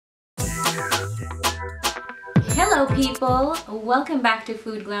Hello people, welcome back to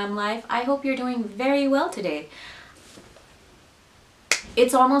Food.Glam.Life. I hope you're doing very well today.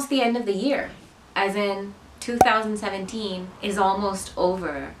 It's almost the end of the year, as in 2017 is almost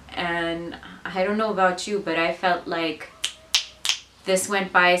over, and I don't know about you, but I felt like this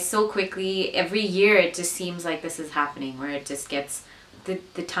went by so quickly. Every year it just seems like this is happening, where it just gets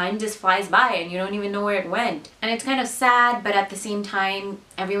the time just flies by and you don't even know where it went. And it's kind of sad, but at the same time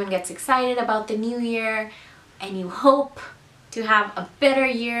everyone gets excited about the new year and you hope to have a better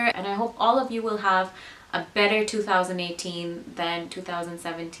year, and I hope all of you will have a better 2018 than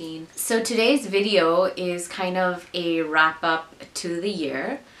 2017. So today's video is kind of a wrap up to the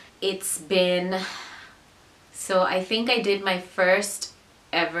year. It's been, so I think I did my first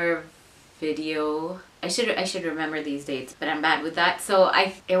ever video. I should remember these dates, but I'm bad with that. So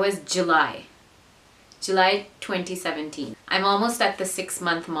it was July 2017. I'm almost at the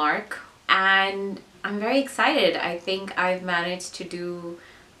 6-month mark and I'm very excited. I think I've managed to do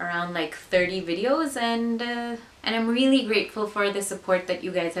around like 30 videos, and I'm really grateful for the support that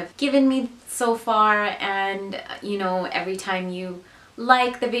you guys have given me so far. And you know, every time you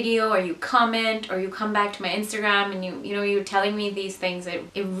like the video or you comment or you come back to my Instagram and you're telling me these things, it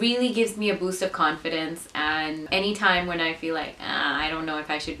really gives me a boost of confidence. And anytime when I feel like I don't know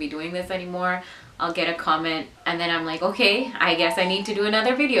if I should be doing this anymore, I'll get a comment and then I'm like, okay, I guess I need to do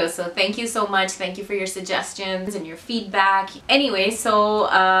another video. So thank you so much. Thank you for your suggestions and your feedback. Anyway, so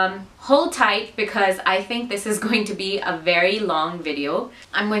hold tight because I think this is going to be a very long video.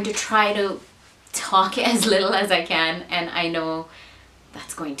 I'm going to try to talk as little as I can, and I know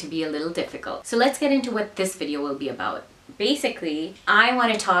that's going to be a little difficult. So let's get into what this video will be about. Basically, I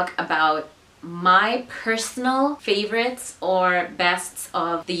want to talk about my personal favorites or bests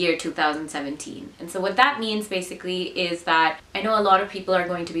of the year 2017. And so what that means basically is that I know a lot of people are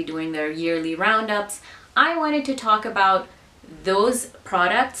going to be doing their yearly roundups. I wanted to talk about those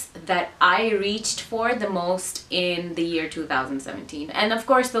products that I reached for the most in the year 2017. And of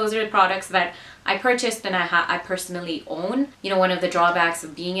course, those are products that I purchased and I personally own. You know, one of the drawbacks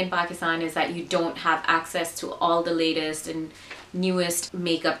of being in Pakistan is that you don't have access to all the latest and newest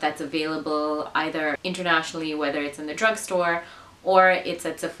makeup that's available either internationally, whether it's in the drugstore or it's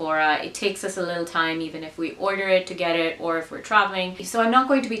at Sephora. It takes us a little time even if we order it to get it or if we're traveling. So I'm not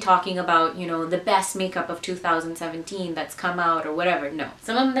going to be talking about, you know, the best makeup of 2017 that's come out or whatever. No.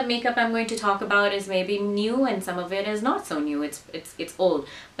 Some of the makeup I'm going to talk about is maybe new and some of it is not so new. It's old.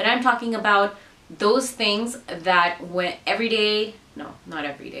 But I'm talking about those things that when every day, no, not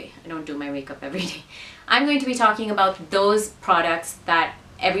every day. I don't do my makeup every day. I'm going to be talking about those products that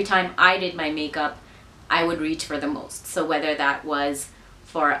every time I did my makeup, I would reach for the most. So whether that was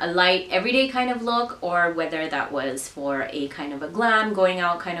for a light everyday kind of look or whether that was for a kind of a glam going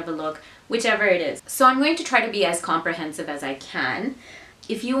out kind of a look, whichever it is. So I'm going to try to be as comprehensive as I can.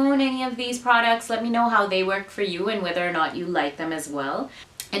 If you own any of these products, let me know how they work for you and whether or not you like them as well.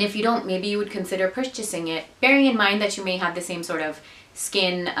 And if you don't, maybe you would consider purchasing it, bearing in mind that you may have the same sort of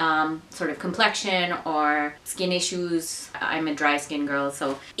skin sort of complexion or skin issues. I'm a dry skin girl,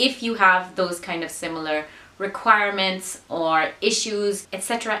 so if you have those kind of similar requirements or issues,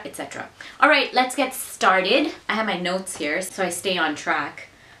 etc., etc. All right, let's get started. I have my notes here so I stay on track.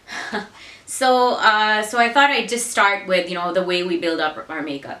 So I thought I'd just start with, you know, the way we build up our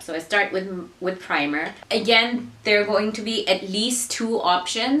makeup. So I start with primer. Again, there are going to be at least 2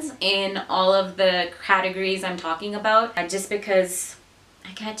 options in all of the categories I'm talking about, just because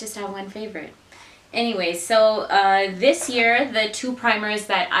I can't just have one favorite. Anyway, so this year, the 2 primers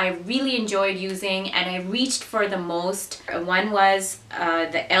that I really enjoyed using and I reached for the most, one was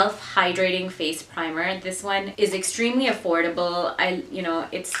the e.l.f. Hydrating Face Primer. This one is extremely affordable.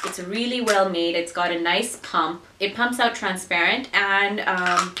 It's really well made. It's got a nice pump. It pumps out transparent, and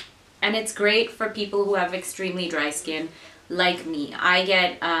it's great for people who have extremely dry skin like me. I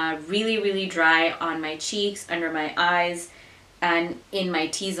get really, really dry on my cheeks, under my eyes, and in my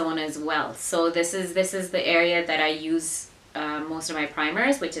T-zone as well. So this is the area that I use most of my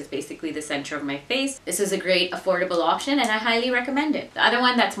primers, which is basically the center of my face. This is a great affordable option and I highly recommend it. The other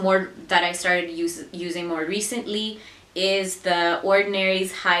one that I started using more recently is the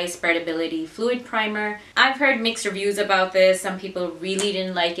Ordinary's High Spreadability Fluid Primer. I've heard mixed reviews about this. Some people really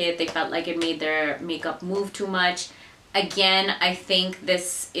didn't like it. They felt like it made their makeup move too much. Again, I think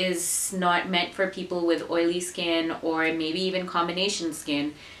this is not meant for people with oily skin or maybe even combination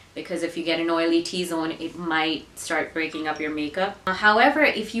skin. because if you get an oily T-zone, it might start breaking up your makeup. However,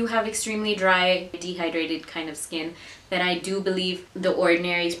 if you have extremely dry, dehydrated kind of skin, then I do believe the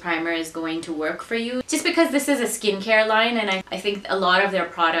Ordinary's primer is going to work for you. Just because this is a skincare line, and I think a lot of their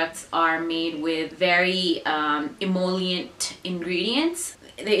products are made with very emollient ingredients.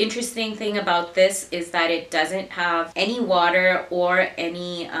 The interesting thing about this is that it doesn't have any water or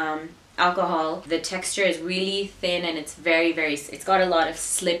any alcohol. The texture is really thin and it's it's got a lot of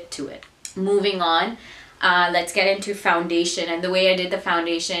slip to it. Moving on, let's get into foundation. And the way I did the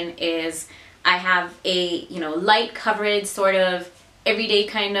foundation is I have a, light coverage sort of everyday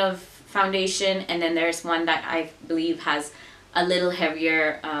kind of foundation, and then there's one that I believe has a little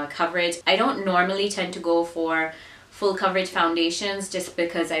heavier coverage. I don't normally tend to go for full coverage foundations just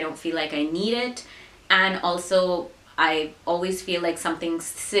because I don't feel like I need it, and also I always feel like something's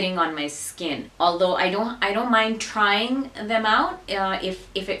sitting on my skin. Although I don't mind trying them out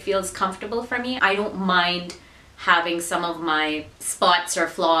if it feels comfortable for me. I don't mind having some of my spots or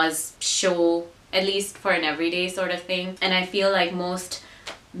flaws show, at least for an everyday sort of thing. And I feel like most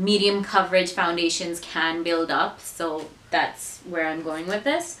medium coverage foundations can build up, so that's where I'm going with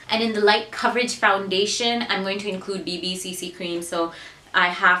this. And in the light coverage foundation, I'm going to include BB CC cream. So I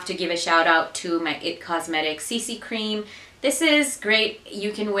have to give a shout out to my IT Cosmetics CC cream. This is great.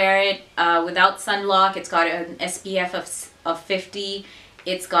 You can wear it without sunblock. It's got an SPF of 50.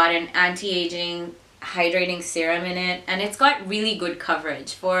 It's got an anti-aging hydrating serum in it, and it's got really good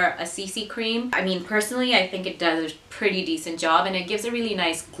coverage for a CC cream. I mean, personally, I think it does a pretty decent job, and it gives a really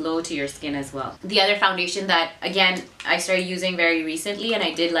nice glow to your skin as well. The other foundation that, again, I started using very recently and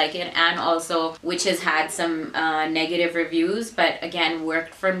I did like it, and also which has had some negative reviews, but again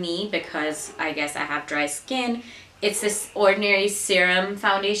worked for me because I guess I have dry skin. It's this Ordinary Serum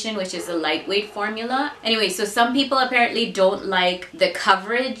foundation, which is a lightweight formula. Anyway, so some people apparently don't like the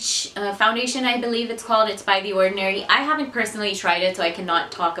coverage foundation, I believe it's called. It's by The Ordinary. I haven't personally tried it, so I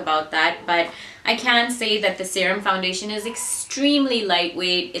cannot talk about that, but I can say that the Serum foundation is extremely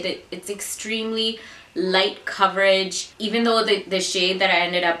lightweight. It's extremely light coverage, even though the shade that I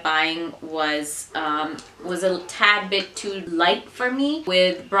ended up buying was a tad bit too light for me.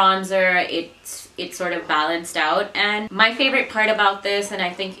 With bronzer, it sort of balanced out. And my favorite part about this, and I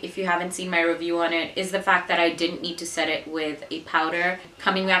think if you haven't seen my review on it, is the fact that I didn't need to set it with a powder.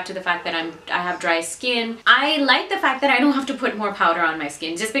 Coming back to the fact that I have dry skin, I like the fact that I don't have to put more powder on my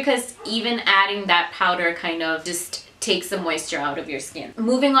skin, just because even adding that powder kind of just takes the moisture out of your skin.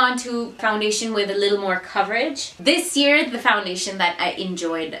 Moving on to foundation with a little more coverage. This year, the foundation that I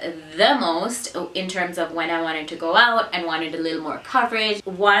enjoyed the most in terms of when I wanted to go out and wanted a little more coverage,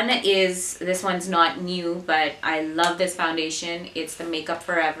 this one's not new, but I love this foundation. It's the Makeup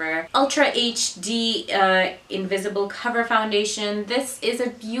Forever Ultra HD Invisible Cover Foundation. This is a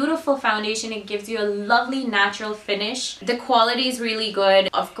beautiful foundation. It gives you a lovely natural finish. The quality is really good.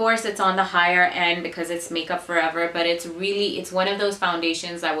 Of course, it's on the higher end because it's Makeup Forever, but it's one of those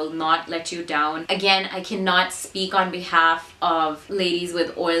foundations that will not let you down. Again, I cannot speak on behalf of ladies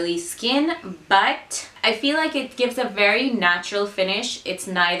with oily skin, but I feel like it gives a very natural finish. It's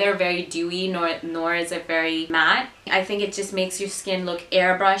neither very dewy nor is it very matte. I think it just makes your skin look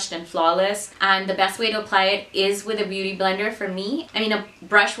airbrushed and flawless, and the best way to apply it is with a beauty blender for me. I mean, a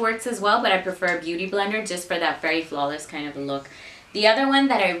brush works as well, but I prefer a beauty blender just for that very flawless kind of a look. The other one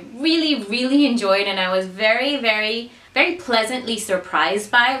that I really enjoyed and I was very pleasantly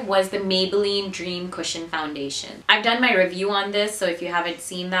surprised by was the Maybelline Dream Cushion Foundation. I've done my review on this, so if you haven't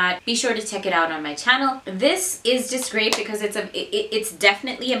seen that, be sure to check it out on my channel. This is just great because it's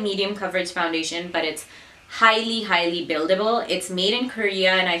definitely a medium coverage foundation, but it's highly buildable. It's made in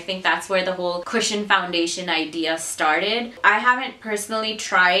Korea, and I think that's where the whole cushion foundation idea started. I haven't personally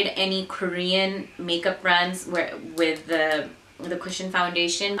tried any Korean makeup brands with the cushion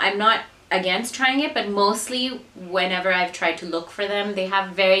foundation. I'm not against trying it, but mostly whenever I've tried to look for them, they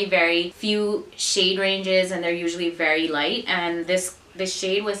have very few shade ranges and they're usually very light, and this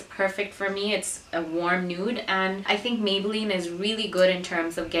shade was perfect for me. It's a warm nude, and I think Maybelline is really good in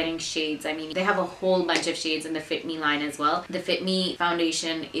terms of getting shades. I mean, they have a whole bunch of shades in the Fit Me line as well. The Fit Me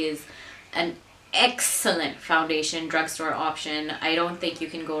foundation is an excellent foundation drugstore option. I don't think you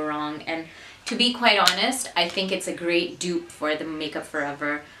can go wrong, and to be quite honest, I think it's a great dupe for the Makeup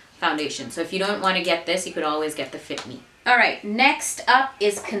Forever foundation. So if you don't want to get this, you could always get the Fit Me. Alright, next up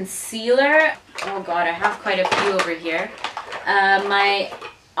is concealer. Oh god, I have quite a few over here. My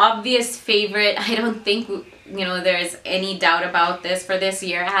obvious favorite, I don't think you know, there's any doubt about this for this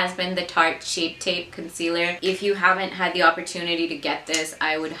year has been the Tarte Shape Tape Concealer. If you haven't had the opportunity to get this,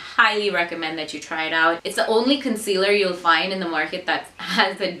 I would highly recommend that you try it out. It's the only concealer you'll find in the market that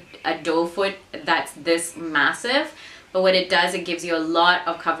has a doe foot that's this massive. But what it does, it gives you a lot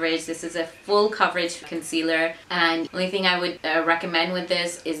of coverage. This is a full coverage concealer, and the only thing I would recommend with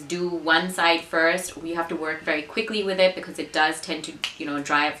this is do one side first. You have to work very quickly with it because it does tend to, you know,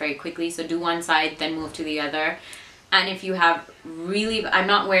 dry up very quickly. So do one side, then move to the other. And if you have really, I'm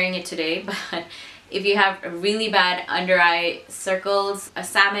not wearing it today, but if you have really bad under eye circles, a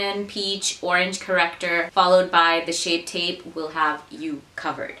salmon, peach, orange corrector followed by the Shape Tape will have you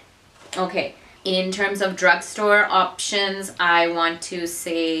covered. Okay. In terms of drugstore options, I want to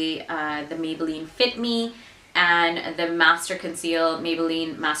say the Maybelline Fit Me and the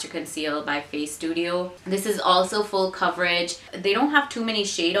Maybelline Master Conceal by Face Studio. This is also full coverage. They don't have too many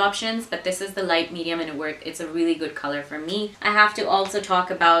shade options, but this is the light medium and it's a really good color for me. I have to also talk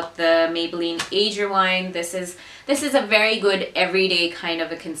about the Maybelline Age Rewind. This is a very good everyday kind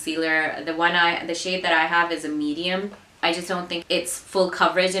of a concealer. The shade that I have is a medium. I just don't think it's full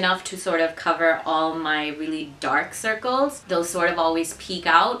coverage enough to sort of cover all my really dark circles. They'll sort of always peek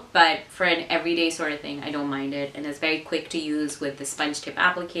out, but for an everyday sort of thing, I don't mind it. And it's very quick to use with the sponge tip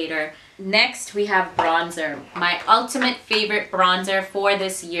applicator. Next, we have bronzer. My ultimate favorite bronzer for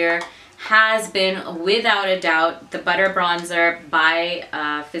this year has been, without a doubt, the Butter Bronzer by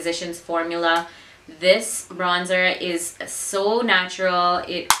Physicians Formula. This bronzer is so natural.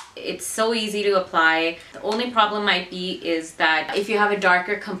 It's so easy to apply. The only problem might be is that if you have a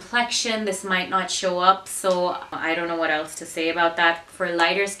darker complexion, this might not show up. So I don't know what else to say about that. For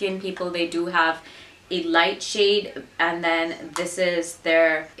lighter skin people, they do have a light shade, and then this is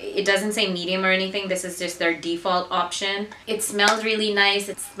their, it doesn't say medium or anything, this is just their default option. It smells really nice.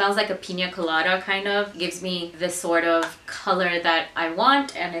 It smells like a pina colada kind of. Gives me the sort of color that I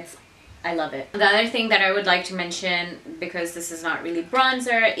want, and I love it. The other thing that I would like to mention, because this is not really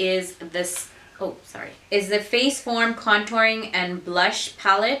bronzer, is this, is the Face Form Contouring and Blush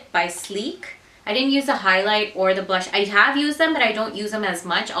Palette by Sleek. I didn't use the highlight or the blush. I have used them, but I don't use them as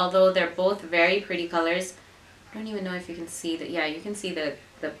much, although they're both very pretty colors. I don't even know if you can see that. Yeah, you can see the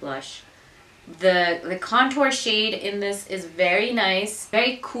blush. The contour shade in this is very nice,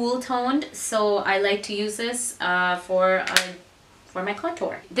 very cool toned, so I like to use this for my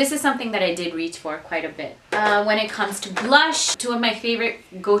contour. This is something that I did reach for quite a bit. When it comes to blush, two of my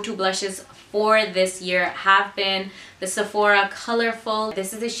favorite go-to blushes for this year have been the Sephora Colorful.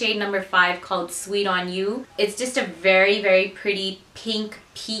 This is the shade number 5 called Sweet on You. It's just a very, very pretty pink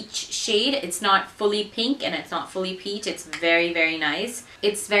peach shade. It's not fully pink and it's not fully peach. It's very, very nice.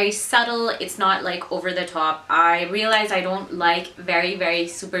 It's very subtle. It's not like over the top. I realize I don't like very, very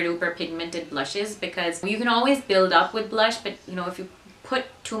super duper pigmented blushes because you can always build up with blush, but you know, if you put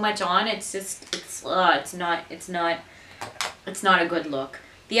too much on, it's not a good look.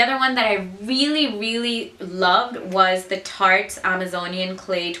 The other one that I really, really loved was the Tarte Amazonian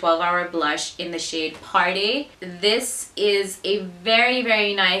Clay 12-Hour Blush in the shade Party. This is a very,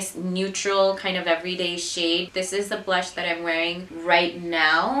 very nice neutral kind of everyday shade. This is the blush that I'm wearing right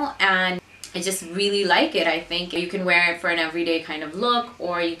now, and I just really like it. I think you can wear it for an everyday kind of look,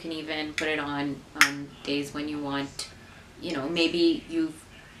 or you can even put it on days when you want, you know, maybe you've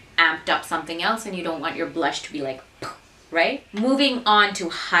amped up something else and you don't want your blush to be like, right? Moving on to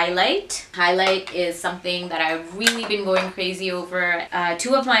highlight. Highlight is something that I've really been going crazy over.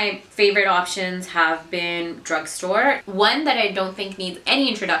 Two of my favorite options have been drugstore. One that I don't think needs any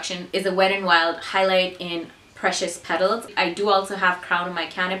introduction is a Wet n Wild highlight in Precious Petals. I do also have Crown of My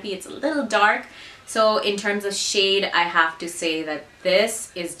Canopy. It's a little dark, so in terms of shade, I have to say that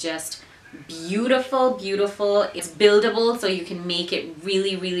this is just beautiful, beautiful. It's buildable, so you can make it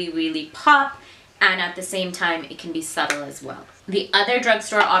really, really, really pop. And at the same time, it can be subtle as well. The other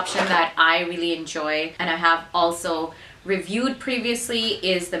drugstore option that I really enjoy, and I have also reviewed previously,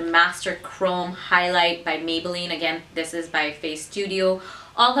 is the Master Chrome Highlight by Maybelline. Again, this is by Face Studio.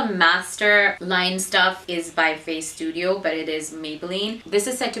 All the Master line stuff is by Face Studio, but it is Maybelline. This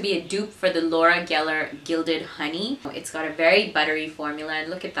is said to be a dupe for the Laura Geller Gilded Honey. It's got a very buttery formula, and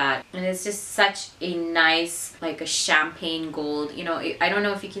look at that. And it's just such a nice, like a champagne gold. You know, I don't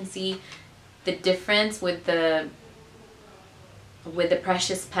know if you can see the difference with the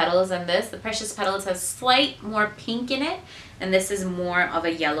Precious Petals and this. The Precious Petals has slight more pink in it, and this is more of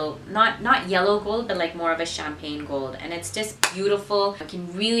a yellow, not yellow gold, but like more of a champagne gold, and it's just beautiful. It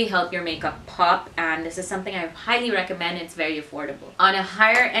can really help your makeup pop, and this is something I highly recommend. It's very affordable. On a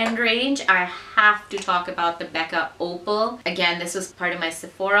higher end range, I have to talk about the Becca Opal. Again, this was part of my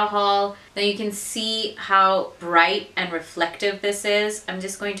Sephora haul. Now you can see how bright and reflective this is. I'm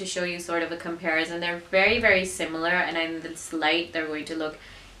just going to show you sort of a comparison. They're very, very similar, and in this light they're going to look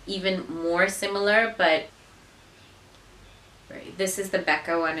even more similar, but this is the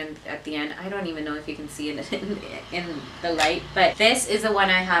Becca one, and at the end, I don't even know if you can see it in the light, but this is the one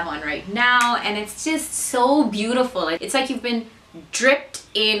I have on right now, and it's just so beautiful. It's like you've been dripped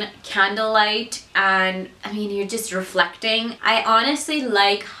in candlelight, and I mean, you're just reflecting. I honestly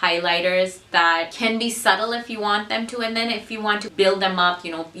like highlighters that can be subtle if you want them to, and then if you want to build them up,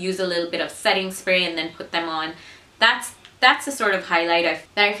 you know, use a little bit of setting spray and then put them on. That's the sort of highlight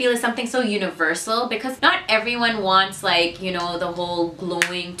that I feel is something so universal, because not everyone wants, like, you know, the whole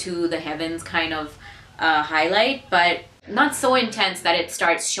glowing to the heavens kind of highlight, but not so intense that it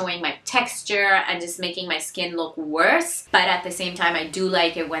starts showing my texture and just making my skin look worse. But at the same time, I do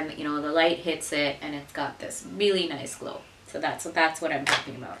like it when, you know, the light hits it and it's got this really nice glow. So that's what I'm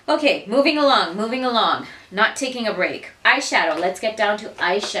talking about. Okay, moving along, not taking a break. Eyeshadow, let's get down to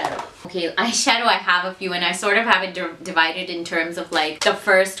eyeshadow. Okay, eyeshadow, I have a few, and I sort of have it divided in terms of like the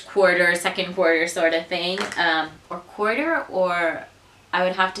first quarter, second quarter sort of thing, or quarter, or I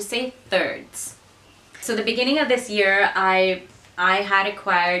would have to say thirds. So the beginning of this year, I had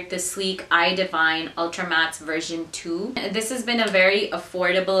acquired the Sleek Eye Divine Ultra Mattes version 2. This has been a very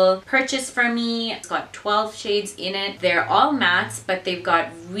affordable purchase for me. It's got 12 shades in it. They're all mattes, but they've got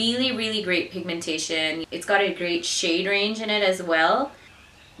really, really great pigmentation. It's got a great shade range in it as well.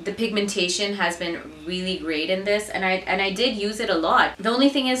 The pigmentation has been really great in this, and I did use it a lot. The only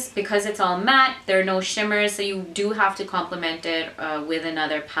thing is, because it's all matte, there are no shimmers, so you do have to complement it with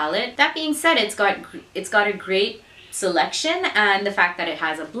another palette. That being said, it's got a great selection, and the fact that it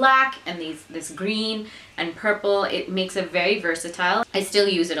has a black and this green and purple, it makes it very versatile. I still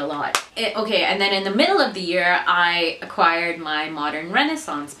use it a lot. Okay, and then in the middle of the year, I acquired my Modern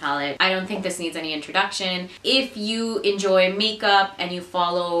Renaissance palette. I don't think this needs any introduction. If you enjoy makeup and you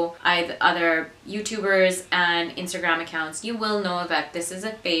follow other YouTubers and Instagram accounts, you will know that this is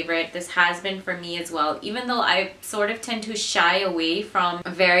a favorite. This has been for me as well, even though I sort of tend to shy away from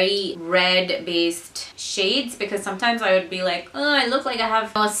very red based shades, because sometimes I would be like, oh, I look like I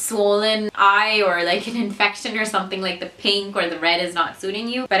have a swollen eye or like an infection or something, like the pink or the red is not suiting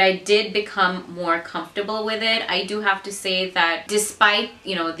you. But I did become more comfortable with it. I do have to say that despite,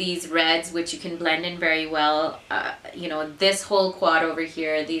 you know, these reds, which you can blend in very well, you know, this whole quad over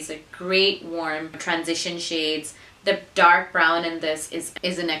here, these are great warm transition shades. The dark brown in this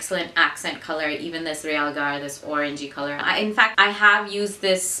is an excellent accent color. Even this Realgar, this orangey color. In fact, I have used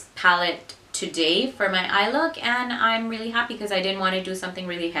this palette today for my eye look, and I'm really happy because I didn't want to do something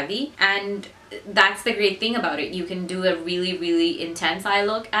really heavy, and that's the great thing about it. You can do a really, really intense eye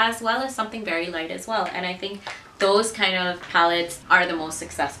look as well as something very light as well, and I think those kind of palettes are the most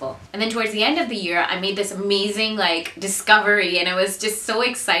successful. And then towards the end of the year, I made this amazing like discovery, and I was just so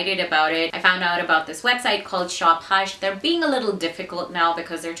excited about it. I found out about this website called Shop Hush. They're being a little difficult now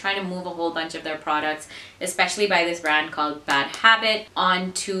because they're trying to move a whole bunch of their products, especially by this brand called Bad Habit,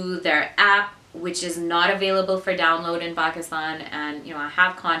 onto their app, which is not available for download in Pakistan. And you know, I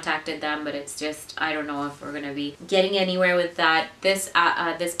have contacted them, but it's just, I don't know if we're gonna be getting anywhere with that. This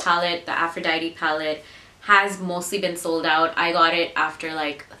palette, the Aphrodite palette, has mostly been sold out. I got it after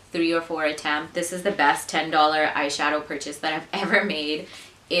like 3 or 4 attempts. This is the best $10 eyeshadow purchase that I've ever made.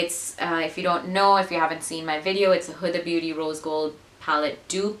 It's, if you don't know, if you haven't seen my video, it's a Huda Beauty Rose Gold palette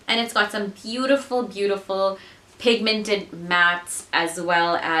dupe, and it's got some beautiful, beautiful pigmented mattes as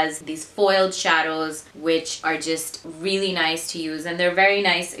well as these foiled shadows, which are just really nice to use. And they're very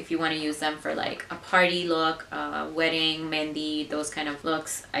nice if you want to use them for like a party look, wedding, mehndi, those kind of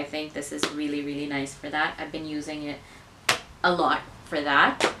looks. I think this is really, really nice for that. I've been using it a lot for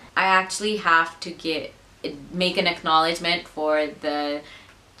that. I actually have to make an acknowledgement for the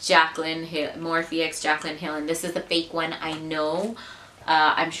Jaclyn Hill, Morphe X Jaclyn Hill, and this is the fake one, I know.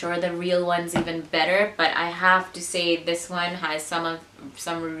 I'm sure the real one's even better, but I have to say this one has some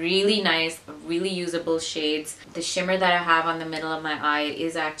really nice, really usable shades. The shimmer that I have on the middle of my eye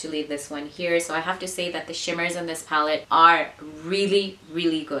is actually this one here, so I have to say that the shimmers in this palette are really,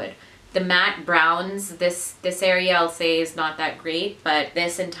 really good. The matte browns, this area I'll say is not that great, but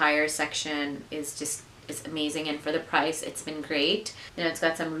this entire section is just, is amazing, and for the price it's been great. You know, it's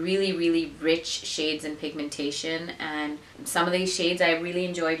got some really rich shades and pigmentation, and some of these shades I really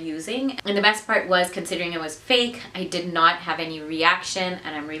enjoyed using. And the best part was, considering it was fake, I did not have any reaction,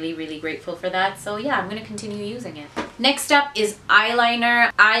 and I'm really grateful for that. So yeah, I'm gonna continue using it. Next up is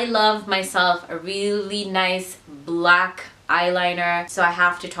eyeliner. I love myself a really nice black eyeliner, so I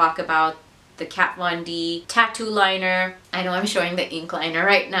have to talk about the Kat Von D tattoo liner. I know I'm showing the ink liner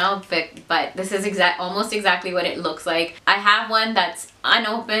right now, but this is almost exactly what it looks like. I have one that's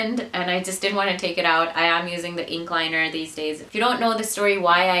unopened and I just didn't want to take it out. I am using the ink liner these days. If you don't know the story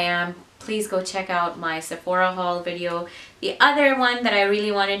why I am, please go check out my Sephora haul video. The other one that I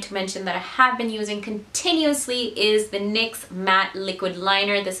really wanted to mention that I have been using continuously is the NYX Matte Liquid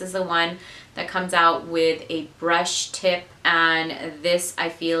Liner. This is the one that comes out with a brush tip, and this I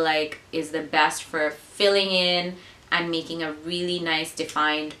feel like is the best for filling in and making a really nice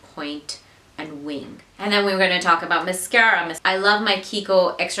defined point and wing. And then we're going to talk about mascara. I love my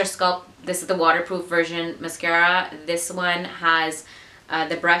Kiko Extra Sculpt. This is the waterproof version mascara. This one has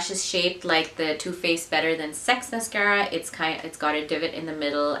the brush is shaped like the Too Faced Better Than Sex mascara. It's got a divot in the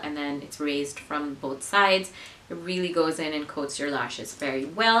middle and then it's raised from both sides. It really goes in and coats your lashes very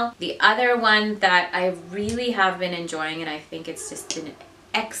well. The other one that I really have been enjoying, and I think it's just been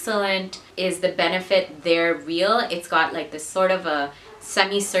excellent, is the Benefit They're Real. It's got like this sort of a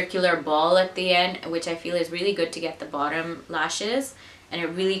semicircular ball at the end, which I feel is really good to get the bottom lashes, and it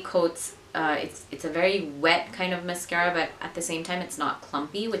really coats. It's a very wet kind of mascara, but at the same time it's not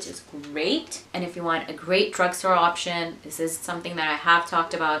clumpy, which is great. And if you want a great drugstore option, this is something that I have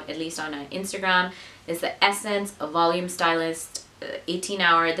talked about, at least on Instagram, is the Essence Volume Stylist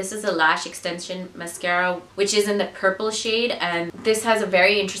 18-hour. This is a lash extension mascara, which is in the purple shade, and this has a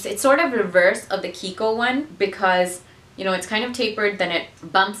very interesting, it's sort of reverse of the Kiko one, because you know, it's kind of tapered, then it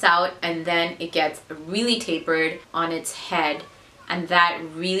bumps out, and then it gets really tapered on its head. And that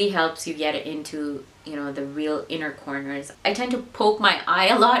really helps you get it into, you know, the real inner corners. I tend to poke my eye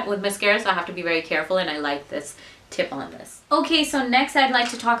a lot with mascara, so I have to be very careful, and I like this tip on this. Okay, so next I'd like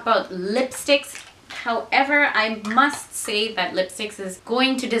to talk about lipsticks. However, I must say that lipsticks is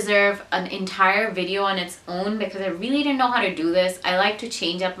going to deserve an entire video on its own, because I really didn't know how to do this. I like to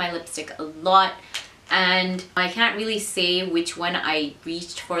change up my lipstick a lot, and I can't really say which one I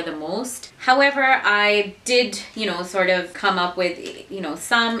reached for the most. However, I did, you know, sort of come up with, you know,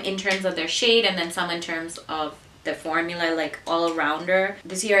 some in terms of their shade and then some in terms of the formula, like all-rounder.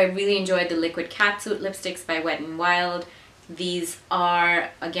 This year I really enjoyed the Liquid Catsuit lipsticks by Wet n Wild. These are,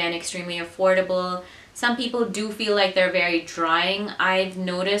 again, extremely affordable. Some people do feel like they're very drying. I've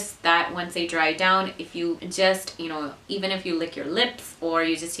noticed that once they dry down, if you just, you know, even if you lick your lips or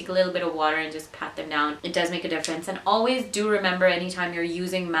you just take a little bit of water and just pat them down, it does make a difference. And always do remember, anytime you're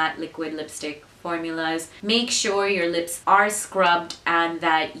using matte liquid lipstick formulas, make sure your lips are scrubbed and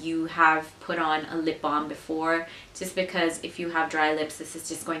that you have put on a lip balm before, just because if you have dry lips, this is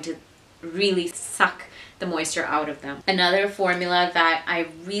just going to really suck the moisture out of them. Another formula that I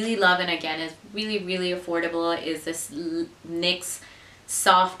really love, and again is really affordable, is this NYX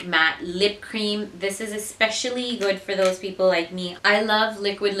Soft Matte Lip Cream. This is especially good for those people like me. I love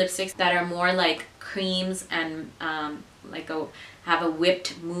liquid lipsticks that are more like creams and have a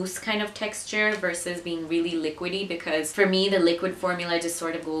whipped mousse kind of texture versus being really liquidy, because for me the liquid formula just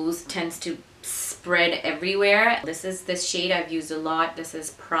sort of tends to spread everywhere. This is this shade I've used a lot. This is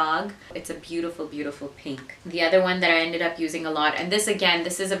Prague. It's a beautiful pink. The other one that I ended up using a lot, and this again,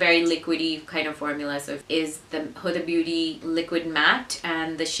 this is a very liquidy kind of formula, so is the Huda Beauty Liquid Matte,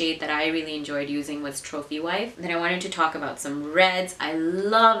 and the shade that I really enjoyed using was Trophy Wife. Then I wanted to talk about some reds. I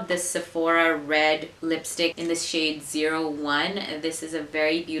love this Sephora red lipstick in the shade 01. This is a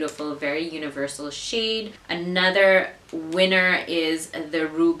very beautiful, very universal shade. Another winner is the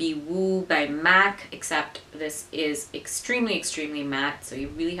Ruby Woo by MAC, except this is extremely matte, so you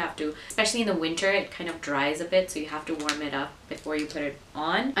really have to, especially in the winter, it kind of dries a bit, so you have to warm it up before you put it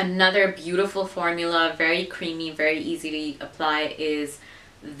on. Another beautiful formula, very creamy, very easy to apply, is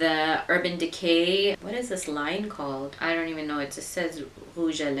the Urban Decay, what is this line called? I don't even know, it just says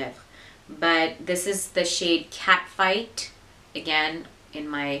Rouge à Lèvres, but this is the shade Catfight, again in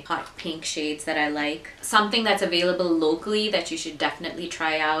my hot pink shades that I like. Something that's available locally that you should definitely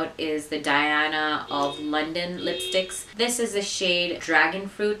try out is the Diana of London lipsticks. This is the shade Dragon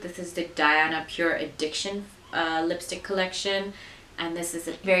Fruit. This is the Diana Pure Addiction lipstick collection, and this is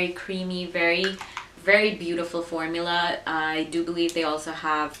a very creamy, very Very beautiful formula. I do believe they also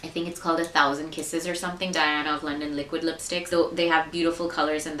have, I think it's called 1,000 Kisses or something, Diana of London liquid lipstick. So they have beautiful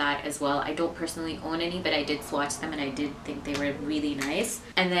colors in that as well. I don't personally own any, but I did swatch them and I did think they were really nice.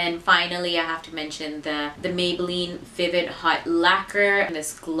 And then finally, I have to mention the Maybelline Vivid Hot Lacquer,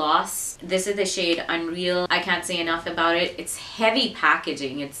 this gloss. This is the shade Unreal. I can't say enough about it. It's heavy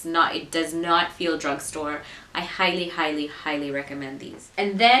packaging. It does not feel drugstore. I highly recommend these.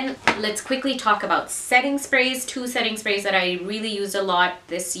 And then let's quickly talk about setting sprays. 2 setting sprays that I really used a lot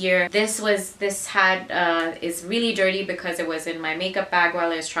this year. This is really dirty because it was in my makeup bag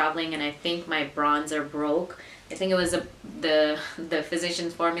while I was traveling, and I think my bronzer broke. I think it was the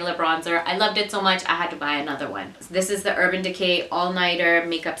Physicans formula bronzer. I loved it so much I had to buy another one. This is the Urban Decay All Nighter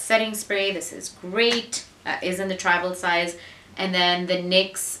Makeup Setting Spray. This is great. Is in the travel size. And then the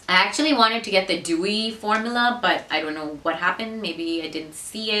NYX, I actually wanted to get the dewy formula, but I don't know what happened. Maybe I didn't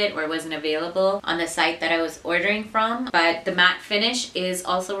see it or it wasn't available on the site that I was ordering from. But the matte finish is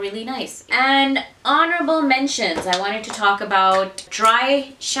also really nice. And honorable mentions, I wanted to talk about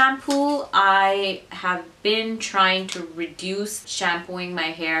dry shampoo. I have been trying to reduce shampooing my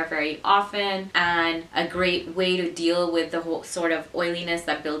hair very often, and a great way to deal with the whole sort of oiliness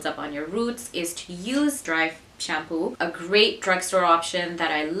that builds up on your roots is to use dry shampoo. A great drugstore option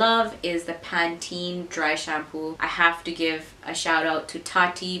that I love is the Pantene dry shampoo. I have to give a shout out to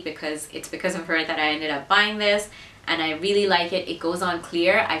Tati because it's because of her that I ended up buying this, and I really like it. It goes on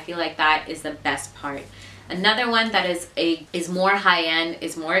clear. I feel like that is the best part. Another one that is more high-end,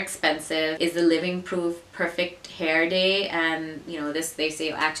 is more expensive, is the Living Proof Perfect Hair Day, and you know, this they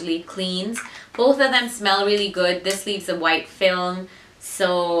say actually cleans. Both of them smell really good. This leaves a white film.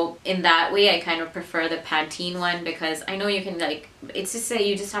 So in that way, I kind of prefer the Pantene one because I know you can it's just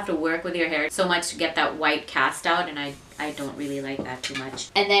you just have to work with your hair so much to get that white cast out, and I don't really like that too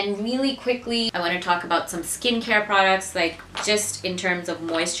much. And then really quickly, I want to talk about some skincare products, like just in terms of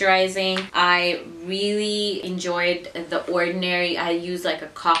moisturizing. I really enjoyed The Ordinary. I used like a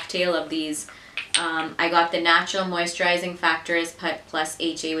cocktail of these. I got the Natural Moisturizing Factors plus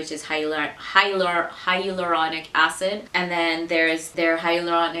HA, which is hyaluronic acid. And then there's their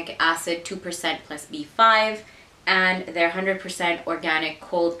hyaluronic acid 2% plus B5. And their 100% organic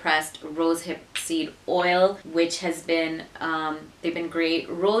cold pressed rosehip seed oil, which has been, they've been great.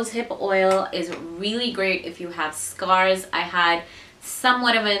 Rosehip oil is really great if you have scars. I had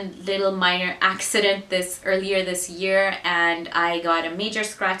somewhat of a little minor accident earlier this year, and I got a major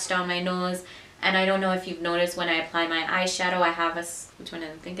scratch down my nose. And I don't know if you've noticed when I apply my eyeshadow, I have which one? I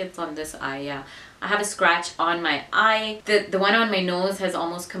think it's on this eye, yeah. I have a scratch on my eye. The one on my nose has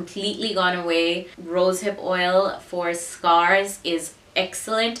almost completely gone away. Rosehip oil for scars is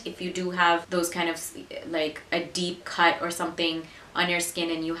excellent if you do have those kind of like a deep cut or something on your skin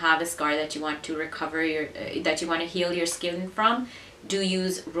and you have a scar that you want to recover that you want to heal your skin from. Do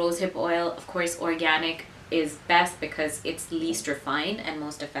use rosehip oil. Of course, organic is best because it's least refined and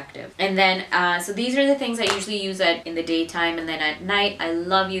most effective. And then so these are the things I usually use in the daytime, and then at night I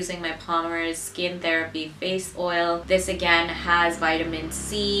love using my Palmer's Skin Therapy Face Oil. This again has vitamin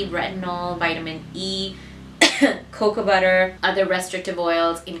C, retinol, vitamin E, cocoa butter, other restorative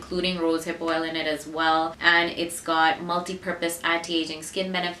oils, including rosehip oil in it as well. And it's got multi-purpose anti-aging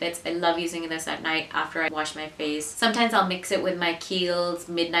skin benefits. I love using this at night after I wash my face. Sometimes I'll mix it with my Kiehl's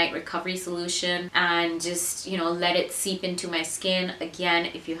Midnight Recovery Solution and just, you know, let it seep into my skin. Again,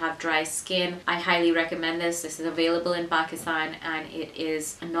 if you have dry skin, I highly recommend this. This is available in Pakistan and it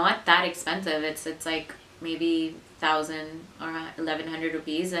is not that expensive. It's like maybe 1,000 or 1,100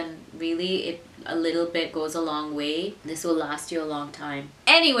 rupees, and really a little bit goes a long way. This will last you a long time.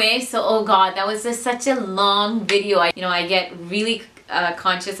 Anyway, so oh god, that was just such a long video. I get really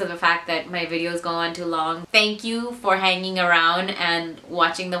conscious of the fact that my videos go on too long. Thank you for hanging around and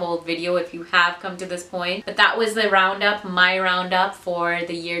watching the whole video if you have come to this point. But that was the roundup, my roundup for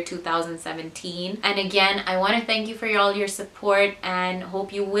the year 2017. And again, I want to thank you for all your support and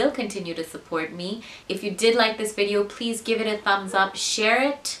hope you will continue to support me. If you did like this video, please give it a thumbs up, share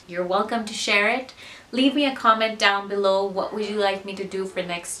it. You're welcome to share it. Leave me a comment down below. What would you like me to do for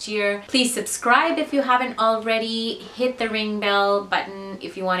next year? Please subscribe if you haven't already. Hit the ring bell button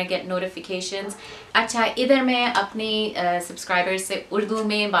if you want to get notifications. अच्छा, इधर मैं अपने subscribers से उर्दू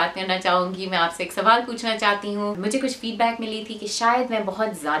में बात करना चाहूँगी. मैं आपसे एक सवाल पूछना चाहती हूँ. मुझे कुछ फीडबैक मिली थी कि शायद मैं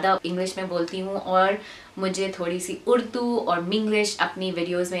बहुत ज़्यादा इंग्लिश में बोलती हूँ और मुझे थोड़ी सी उर्दू और मिंग्लिश अपनी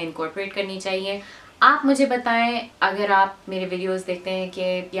वीडियोज़ में इनकॉर्पोरेट करनी चाहिए. आप मुझे बताएं, अगर आप मेरे वीडियोस देखते हैं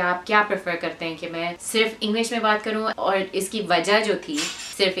कि आप क्या प्रेफर करते हैं कि मैं सिर्फ इंग्लिश में बात करूं. और इसकी वजह जो थी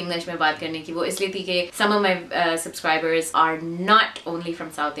सिर्फ इंग्लिश में बात करने की, वो इसलिए थी कि some of my subscribers are not only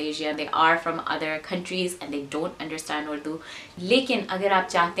from South Asia, they are from other countries and they don't understand Urdu. लेकिन अगर आप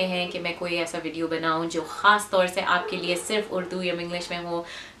चाहते हैं कि मैं कोई ऐसा वीडियो बनाऊं जो ख़ास तौर से आपके लिए सिर्फ उर्दू या इंग्लिश में हो,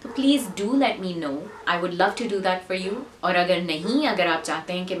 तो please do let me know. I would love to do that for you. और अगर आप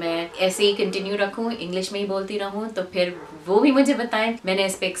चाहते हैं कि मैं ऐसे ही कंटिन्यू रखूं, इंग्लिश में ही बोलती रहूं, तो फिर वो भी मुझे बताएं. मैंने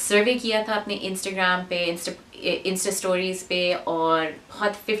इस पर एक सर्वे किया था अपने इंस्टाग्राम पे, इंस्टा स्टोरीज पे, और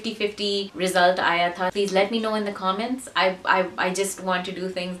बहुत 50-50 रिजल्ट आया था. Please let me know in the comments. I just want to do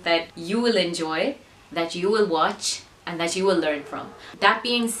things that you will enjoy, that you will watch and that you will learn from. That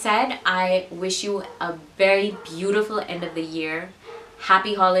being said, I wish you a very beautiful end of the year.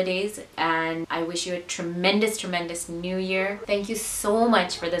 Happy holidays, and I wish you a tremendous new year. Thank you so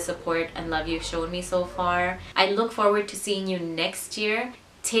much for the support and love you've shown me so far. I look forward to seeing you next year.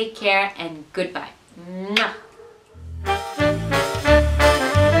 Take care and goodbye. Mwah.